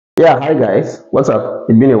Yeah, hi guys, what's up?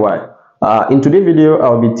 It's been a while. In today's video,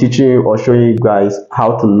 I'll be teaching you or showing you guys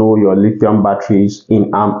how to know your lithium batteries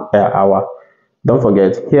in ampere hour. Don't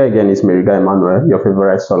forget, here again is Meriga Emmanuel, your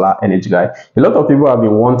favorite solar energy guy. A lot of people have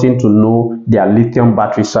been wanting to know their lithium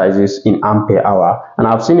battery sizes in ampere hour, and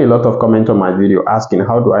I've seen a lot of comments on my video asking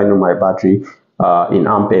how do I know my battery in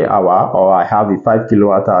ampere hour, or I have a 5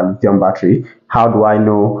 kilowatt hour lithium battery. How do I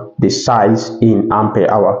know the size in ampere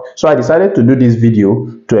hour? So I decided to do this video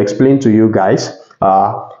to explain to you guys,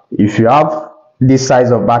 if you have this size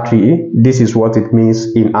of battery, this is what it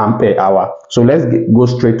means in ampere hour. So let's go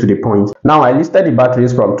straight to the point. Now I listed the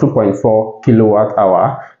batteries from 2.4 kilowatt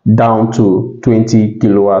hour down to 20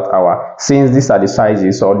 kilowatt hour, since these are the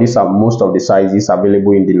sizes, or these are most of the sizes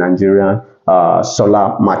available in the Nigerian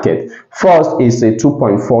solar market. First is a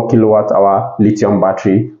 2.4 kilowatt hour lithium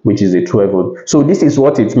battery, which is a 12 volt. So this is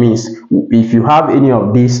what it means if you have any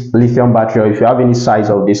of this lithium battery, or if you have any size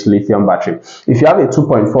of this lithium battery. If you have a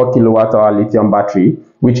 2.4 kilowatt hour lithium battery,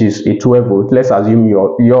 which is a 12 volt, let's assume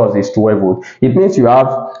yours is 12 volt, it means you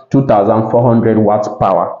have 2400 watts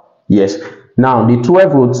power. Yes, now the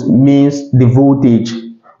 12 volts means the voltage.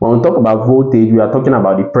 When we talk about voltage, we are talking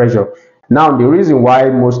about the pressure. Now, the reason why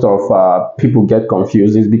most of people get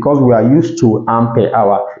confused is because we are used to ampere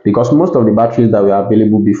hour, because most of the batteries that were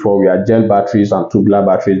available before were gel batteries and tubular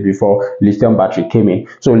batteries before lithium battery came in.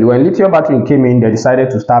 So when lithium battery came in, they decided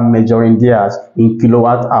to start measuring theirs in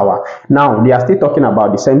kilowatt hour. Now, they are still talking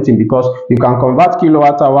about the same thing, because you can convert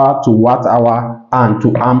kilowatt hour to watt hour and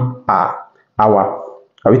to ampere hour.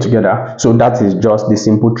 Are we together? So that is just the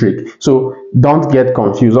simple trick. So don't get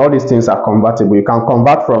confused. All these things are convertible. You can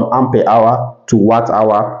convert from ampere hour to watt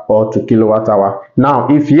hour or to kilowatt hour. Now,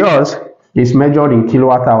 if yours is measured in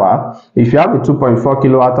kilowatt hour, if you have a 2.4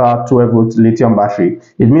 kilowatt hour 12 volt lithium battery,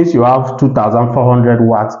 it means you have 2400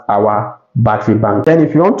 watt hour battery bank. Then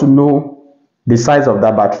if you want to know the size of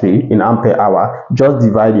that battery in ampere hour, just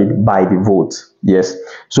divide it by the volts. Yes,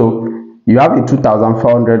 so you have a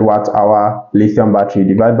 2400 watt hour lithium battery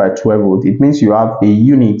divided by 12 volt. It means you have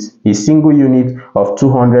a single unit of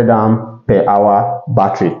 200 amp per hour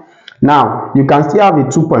battery. Now, you can still have a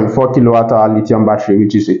 2.4 kilowatt hour lithium battery,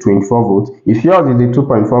 which is a 24 volt. If yours is a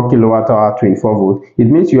 2.4 kilowatt hour 24 volt, it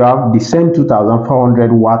means you have the same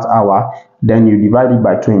 2400 watt hour, then you divide it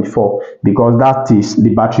by 24, because that is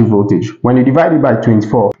the battery voltage. When you divide it by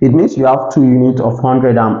 24, it means you have 2 units of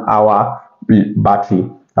 100 amp hour battery.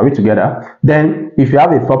 Are we together? Then if you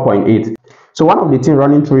have a 4.8, so one of the things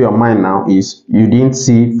running through your mind now is you didn't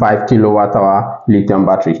see 5 kilowatt hour lithium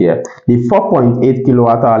battery here. The 4.8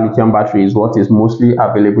 kilowatt hour lithium battery is what is mostly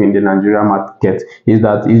available in the Nigerian market. Is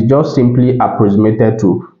that it's just simply approximated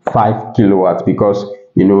to 5 kilowatts, because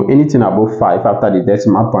you know anything above 5 after the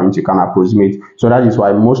decimal point you can approximate. So that is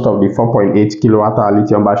why most of the 4.8 kilowatt hour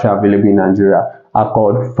lithium battery available in Nigeria are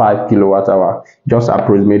called 5 kilowatt hour. Just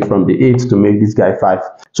approximate from the 8 to make this guy 5.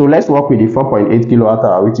 So let's work with the 4.8 kilowatt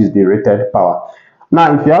hour, which is the rated power.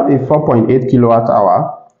 Now, if you have a 4.8 kilowatt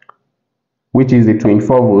hour, which is the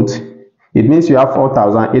 24 volt, it means you have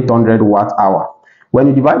 4800 watt hour. When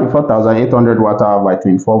you divide the 4800 watt hour by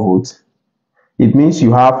 24 volts, it means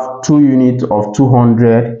you have 2 units of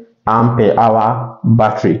 200 ampere hour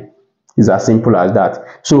battery. It's as simple as that.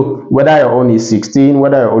 So whether your own is 16,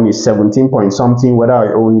 whether your own is 17 point something, whether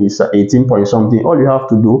your own is 18 point something, all you have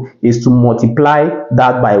to do is to multiply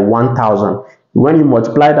that by 1000. When you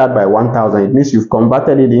multiply that by 1000, it means you've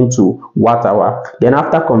converted it into watt hour. Then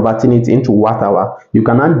after converting it into watt hour, you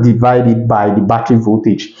can now divide it by the battery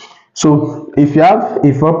voltage. So if you have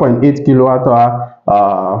a 4.8 kilowatt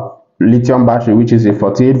hour lithium battery, which is a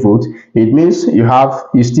 48 volt, it means you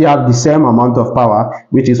still have the same amount of power,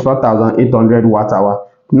 which is 4800 watt hour.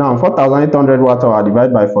 Now 4800 watt hour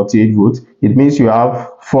divided by 48 volts, it means you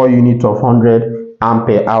have 4 units of 100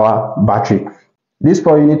 ampere hour battery. This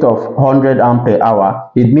 4 units of 100 ampere hour,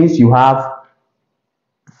 it means you have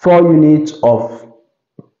 4 units of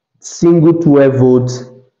single 12 volt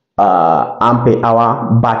ampere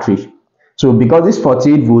hour battery. So because this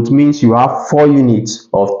 48 volts means you have 4 units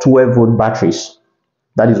of 12 volt batteries.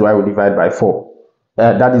 That is why we divide by 4.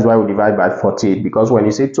 That is why we divide by 48, because when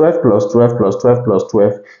you say 12 plus 12 plus 12 plus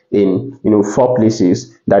 12 in 4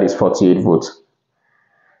 places, that is 48 volts.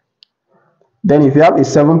 Then if you have a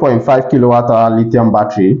 7.5 kilowatt hour lithium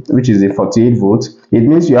battery, which is a 48 volt, it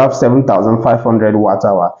means you have 7500 watt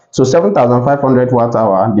hour. So 7500 watt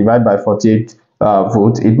hour divided by 48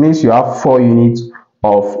 volts, it means you have 4 units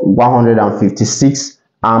of 156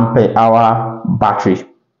 ampere hour battery.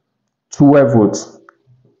 12 volts,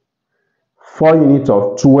 4 units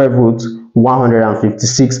of 12 volts,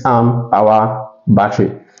 156 amp hour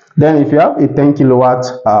battery. Then if you have a 10 kilowatt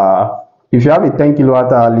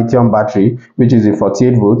lithium battery, which is a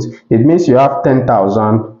 48 volts, it means you have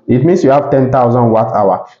 10,000 watt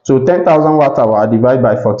hour. So 10,000 watt hour divided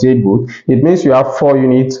by 48 volts, it means you have 4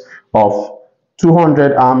 units of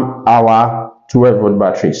 200 amp hour 12 volt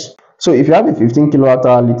batteries. So if you have a 15 kilowatt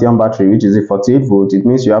hour lithium battery, which is a 48 volt, it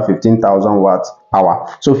means you have 15,000 watt hour.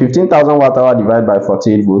 So 15,000 watt hour divided by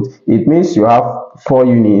 48 volt, it means you have 4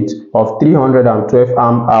 units of 312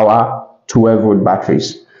 amp hour 12 volt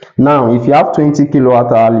batteries. Now, if you have 20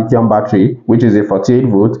 kilowatt hour lithium battery, which is a 48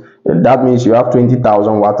 volt, that means you have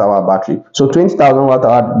 20,000 watt hour battery. So 20,000 watt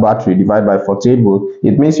hour battery divided by 48 volt,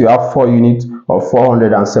 it means you have 4 units of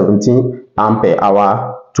 417 ampere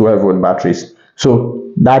hour 12 volt batteries. So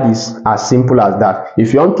that is as simple as that.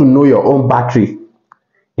 If you want to know your own battery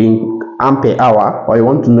in ampere hour, or you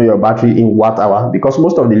want to know your battery in watt hour, because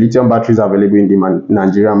most of the lithium batteries available in the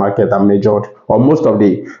Nigerian market are measured, or most of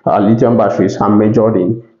the lithium batteries are measured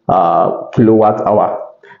in kilowatt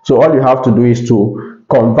hour. So all you have to do is to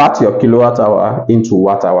convert your kilowatt hour into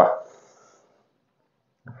watt hour.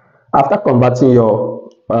 After converting your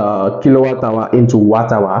kilowatt hour into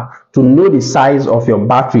watt hour, to know the size of your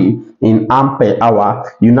battery in ampere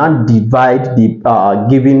hour, you now divide the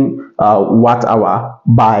given watt hour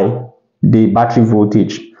by the battery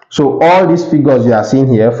voltage. So all these figures you are seeing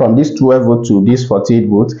here, from this 12 volt to this 48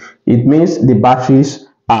 volt, it means the batteries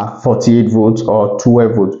are 48 volts or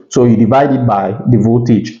 12 volts. So you divide it by the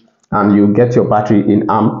voltage and you get your battery in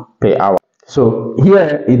ampere hour. So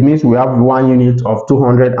here it means we have 1 unit of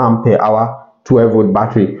 200 ampere hour 12 volt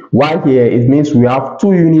battery, while here it means we have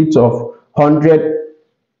 2 units of 100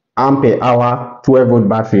 ampere hour 12 volt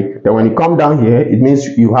battery. Then when you come down here, it means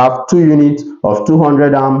you have 2 units of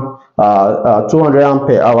 200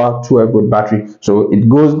 ampere hour 12 volt battery. So it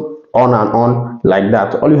goes on and on like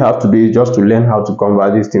that. All you have to do is just to learn how to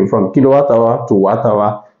convert this thing from kilowatt hour to watt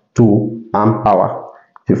hour to amp hour.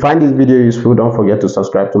 If you find this video useful, don't forget to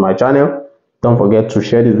subscribe to my channel. Don't forget to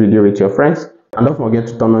share this video with your friends, and don't forget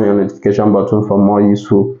to turn on your notification button for more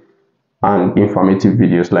useful and informative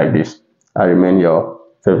videos like this. I remain your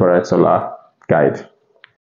favorite solar guide.